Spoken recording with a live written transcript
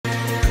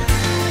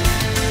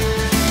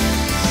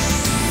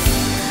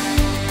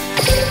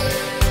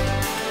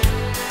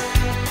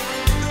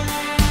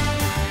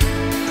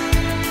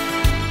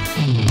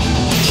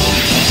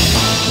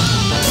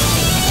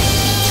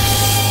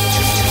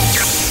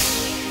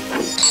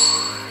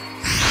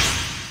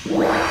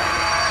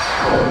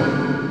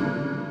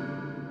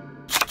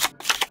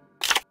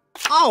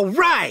All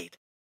right!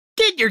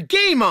 Get your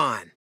game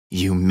on!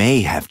 You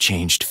may have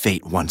changed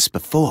fate once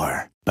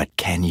before, but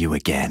can you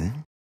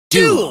again?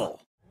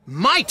 Duel!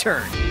 My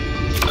turn!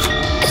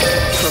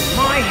 From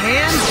my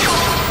hand,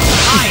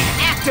 I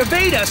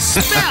activate a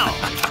spell!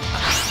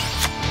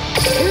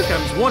 Here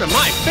comes one of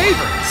my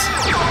favorites!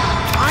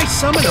 I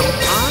summon him,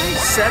 I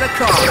set a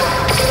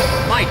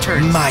card. My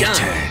turn's My done.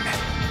 turn.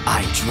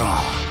 I draw.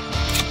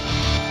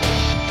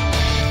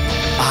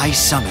 I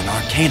summon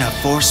Arcana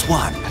Force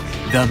 1,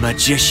 the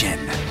Magician.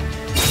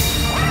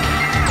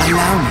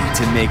 Allow me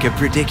to make a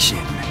prediction.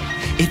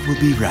 It will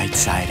be right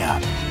side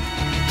up.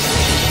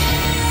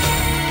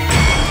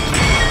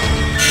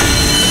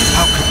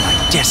 How could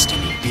my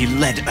destiny be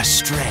led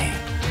astray?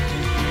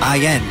 I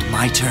end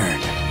my turn.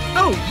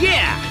 Oh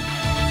yeah!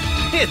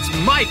 It's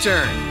my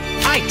turn!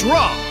 I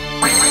draw!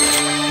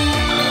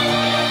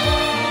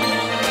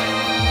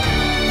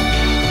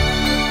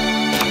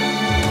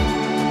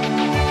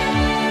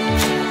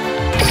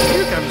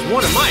 Here comes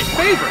one of my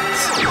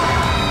favorites!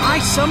 I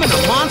summon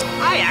a monster.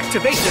 I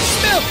activate the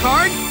spell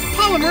card,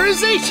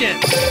 Polymerization!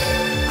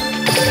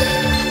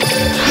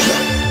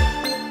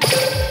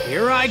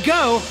 Here I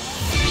go!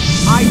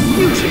 I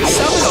fusion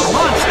summon a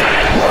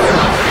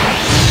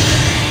monster!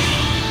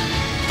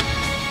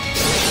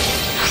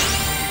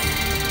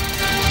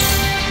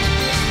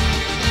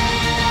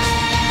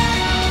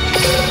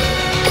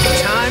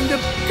 Time to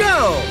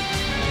go!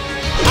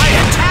 I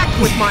attack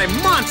with my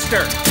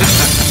monster!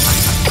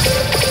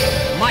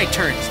 My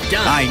turn's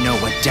done. I know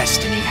what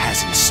destiny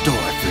has in store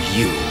for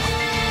you.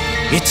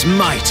 It's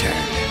my turn.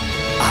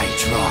 I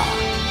draw.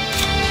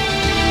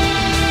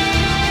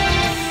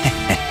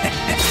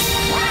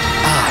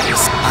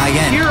 Eyes, I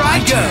end Here my I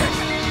go.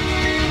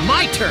 turn.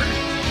 My turn.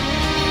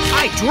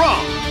 I draw.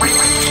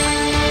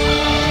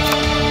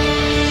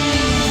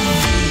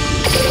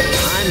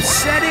 I'm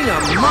setting a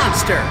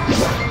monster.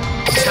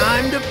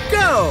 Time to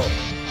go.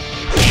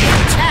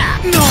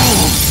 Attack. No!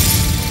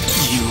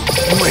 You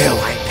will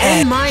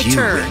end my you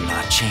turn. will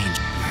not change.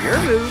 Your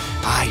move.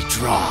 I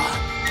draw.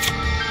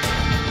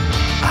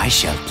 I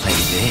shall play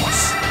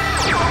this.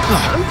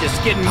 I'm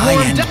just getting I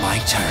warmed end up. my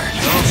turn.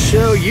 I'll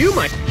show you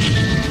my...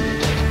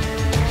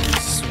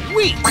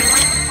 Sweet!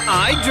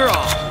 I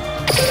draw.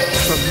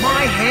 From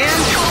my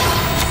hand,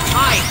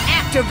 I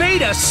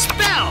activate a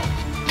spell.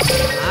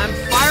 I'm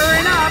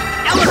firing up.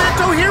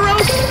 Elemental Hero,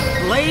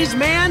 Blaze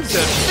Man's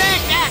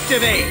effect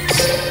activates.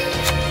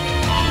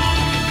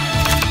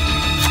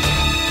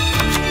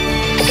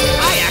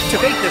 I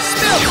activate the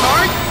spell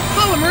card,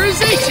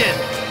 Polymerization.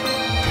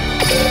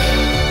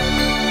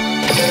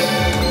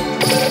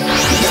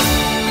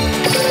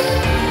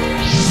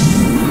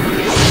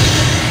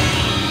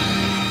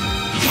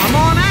 Come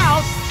on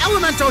out,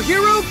 Elemental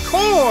Hero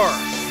Core!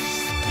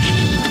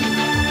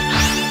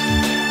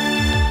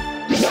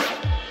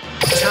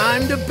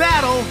 Time to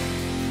battle.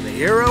 The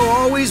hero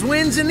always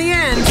wins in the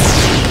end.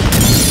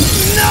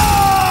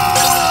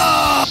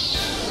 No!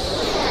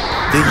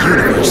 The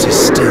universe is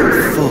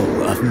still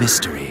full of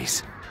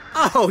mysteries.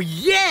 Oh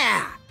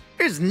yeah!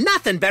 There's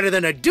nothing better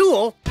than a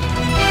duel